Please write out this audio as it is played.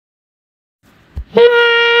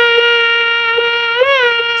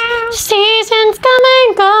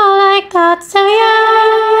thoughts of you.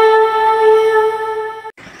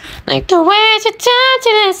 Like the waves you turn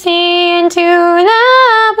to the sea and to the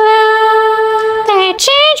blue. They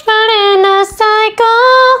change but in a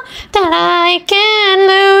cycle that I can't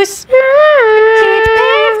lose. It's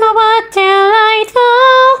painful but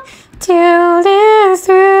delightful to live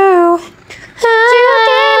through. You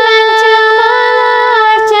came into my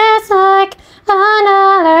life just like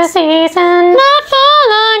another season. Not for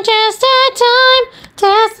long, just a time,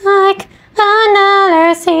 just like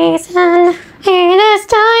another season. In this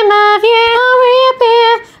time of year, I'll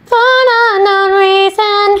reappear for an unknown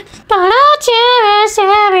reason, but I'll cherish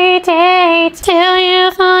every day till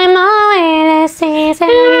you find my way this season.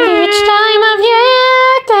 Each time of year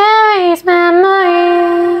carries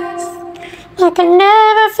memories, like a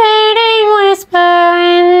never-fading whisper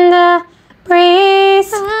in the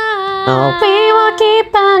breeze. We will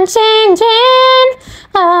keep on changing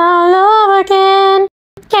all